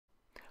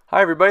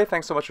Hi everybody,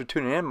 thanks so much for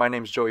tuning in. My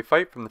name is Joey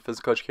Fight from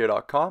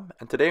thephysicoeducator.com,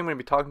 and today I'm going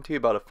to be talking to you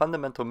about a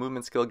fundamental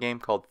movement skill game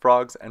called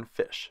Frogs and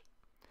Fish.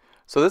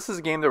 So this is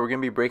a game that we're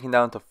going to be breaking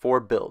down into 4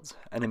 builds.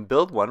 And in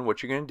build 1,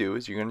 what you're going to do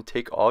is you're going to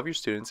take all of your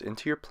students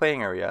into your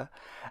playing area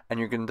and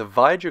you're going to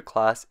divide your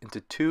class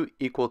into 2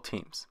 equal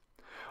teams.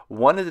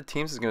 One of the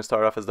teams is going to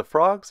start off as the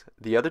frogs,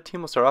 the other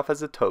team will start off as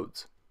the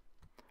toads.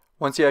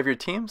 Once you have your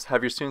teams,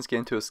 have your students get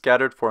into a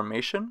scattered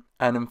formation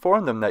and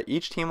inform them that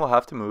each team will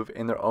have to move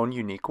in their own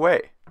unique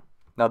way.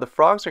 Now the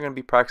frogs are going to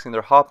be practicing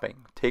their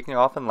hopping, taking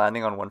off and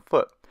landing on 1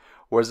 foot,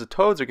 whereas the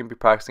toads are going to be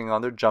practicing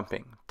on their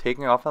jumping,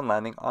 taking off and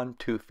landing on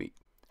 2 feet.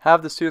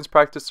 Have the students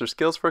practice their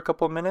skills for a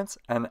couple of minutes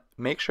and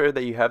make sure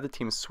that you have the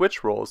teams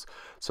switch roles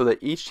so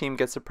that each team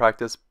gets to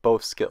practice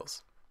both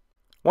skills.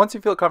 Once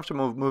you feel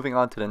comfortable moving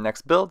on to the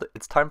next build,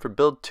 it's time for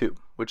build 2,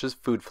 which is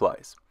food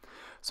flies.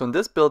 So in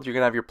this build, you're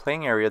going to have your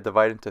playing area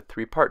divided into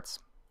 3 parts.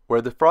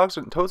 Where the frogs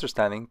and toads are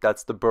standing,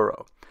 that's the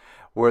burrow.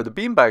 Where the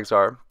beanbags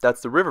are,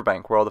 that's the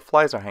riverbank where all the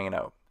flies are hanging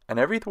out. And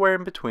everywhere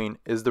in between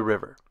is the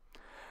river.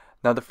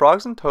 Now the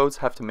frogs and toads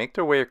have to make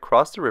their way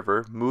across the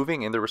river,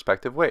 moving in their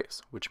respective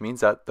ways, which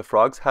means that the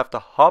frogs have to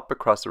hop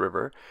across the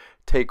river,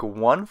 take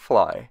 1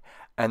 fly,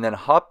 and then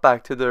hop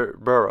back to their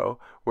burrow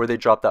where they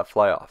drop that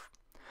fly off.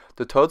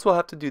 The toads will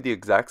have to do the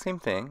exact same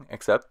thing,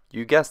 except,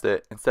 you guessed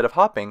it, instead of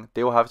hopping,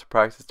 they will have to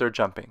practice their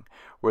jumping,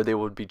 where they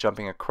will be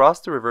jumping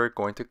across the river,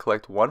 going to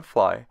collect 1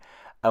 fly,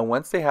 and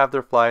once they have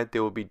their fly, they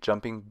will be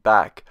jumping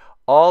back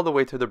all the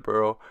way to the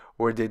burrow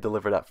where they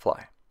deliver that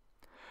fly.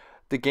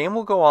 The game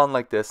will go on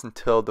like this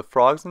until the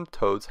frogs and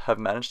toads have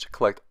managed to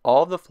collect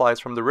all of the flies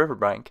from the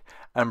riverbank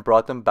and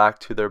brought them back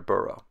to their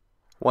burrow.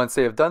 Once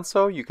they have done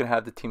so, you can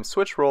have the team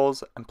switch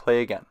roles and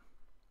play again.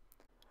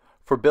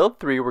 For build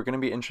 3, we're going to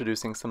be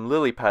introducing some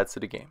lily pads to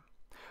the game.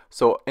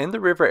 So in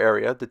the river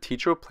area, the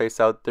teacher will place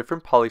out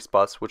different poly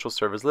spots which will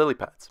serve as lily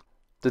pads.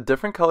 The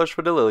different colors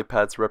for the lily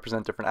pads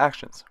represent different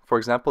actions. For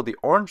example, the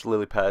orange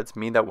lily pads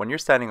mean that when you're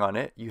standing on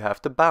it, you have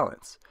to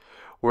balance.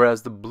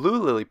 Whereas the blue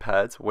lily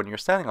pads, when you're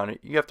standing on it,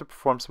 you have to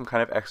perform some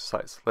kind of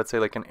exercise, let's say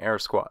like an air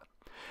squat.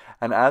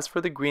 And as for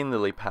the green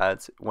lily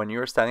pads, when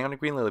you're standing on a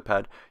green lily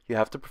pad, you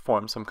have to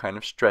perform some kind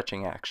of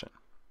stretching action.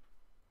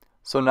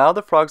 So now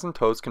the frogs and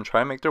toads can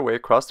try and make their way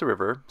across the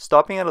river,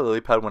 stopping at a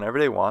lily pad whenever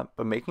they want,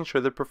 but making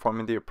sure they're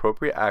performing the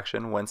appropriate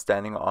action when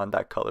standing on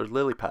that colored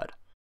lily pad.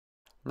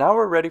 Now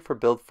we're ready for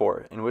build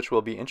 4, in which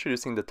we'll be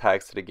introducing the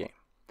tags to the game.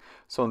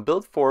 So in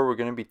build 4, we're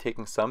going to be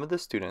taking some of the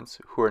students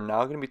who are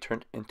now going to be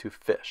turned into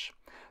fish.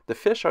 The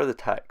fish are the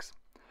tags.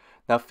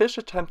 Now fish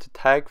attempt to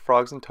tag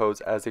frogs and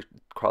toads as they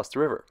cross the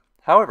river.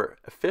 However,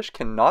 a fish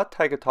cannot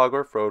tag a tog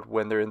or a frog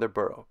when they're in their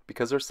burrow,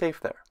 because they're safe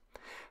there.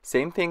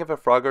 Same thing if a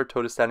frog or a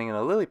toad is standing in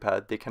a lily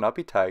pad, they cannot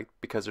be tagged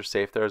because they're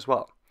safe there as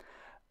well.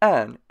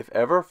 And if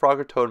ever a frog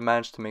or toad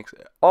manage to make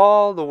it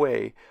all the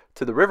way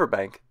to the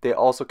riverbank, they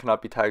also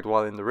cannot be tagged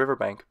while in the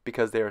riverbank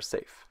because they are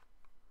safe.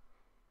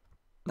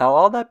 Now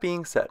all that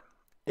being said,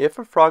 if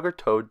a frog or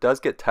toad does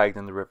get tagged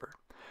in the river,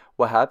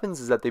 what happens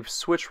is that they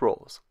switch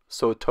roles.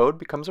 So a toad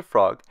becomes a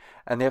frog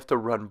and they have to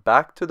run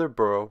back to their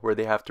burrow where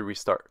they have to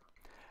restart.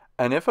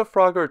 And if a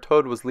frog or a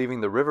toad was leaving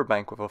the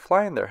riverbank with a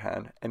fly in their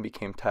hand and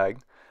became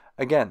tagged,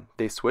 again,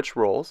 they switch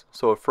roles,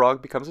 so a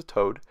frog becomes a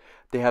toad,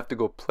 they have to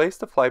go place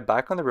the fly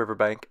back on the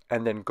riverbank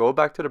and then go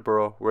back to the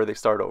burrow where they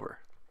start over.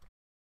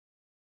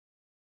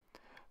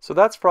 So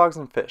that's Frogs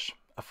and Fish,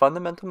 a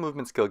fundamental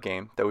movement skill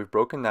game that we've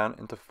broken down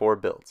into 4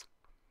 builds.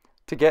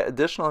 To get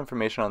additional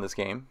information on this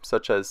game,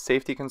 such as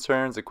safety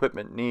concerns,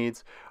 equipment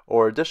needs,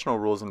 or additional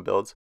rules and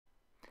builds,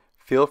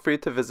 feel free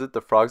to visit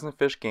the Frogs and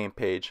Fish game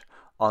page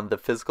on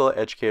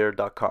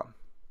thephysicoeducator.com.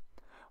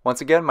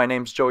 Once again, my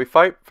name's Joey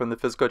Fight from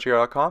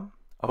thephysicoeducator.com.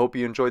 I hope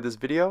you enjoyed this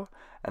video,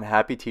 and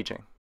happy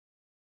teaching.